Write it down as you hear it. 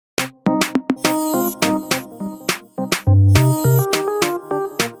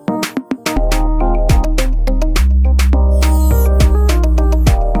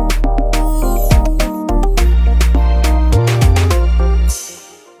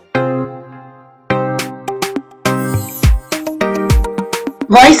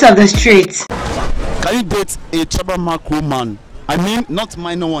Voice of the streets. Can you date a tribal mark woman? I mean, not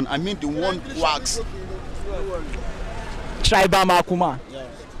minor one. I mean the one who acts. Tribal mark woman. Yeah.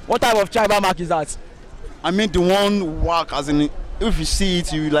 What type of tribal mark is that? I mean the one who acts, as in, if you see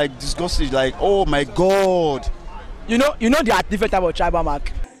it, you like disgust it, like, oh my god. You know there are different type of tribal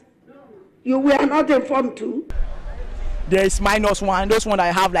mark. You were not informed too. There is minus one, those one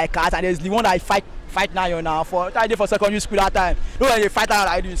that have like cars, and there's the one that I fight now for. I did for secondary school that time. No, when they fight out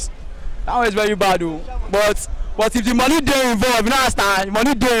like this. That one is very bad though. But if the money dey involved, you know understand?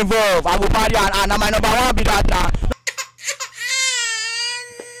 Money dey involved, I go marry and my number one be that now.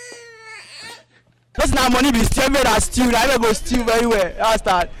 Just now money be steal, made that steal. I never go steal very well. You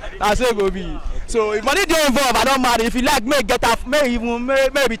understand? That's how it go be. So if money dey involved, I don't marry. If you like, may get off,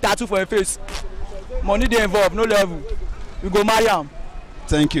 maybe tattoo for your face. Money dey involved, no level. You go marry am.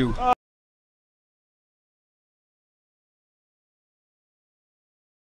 Thank you.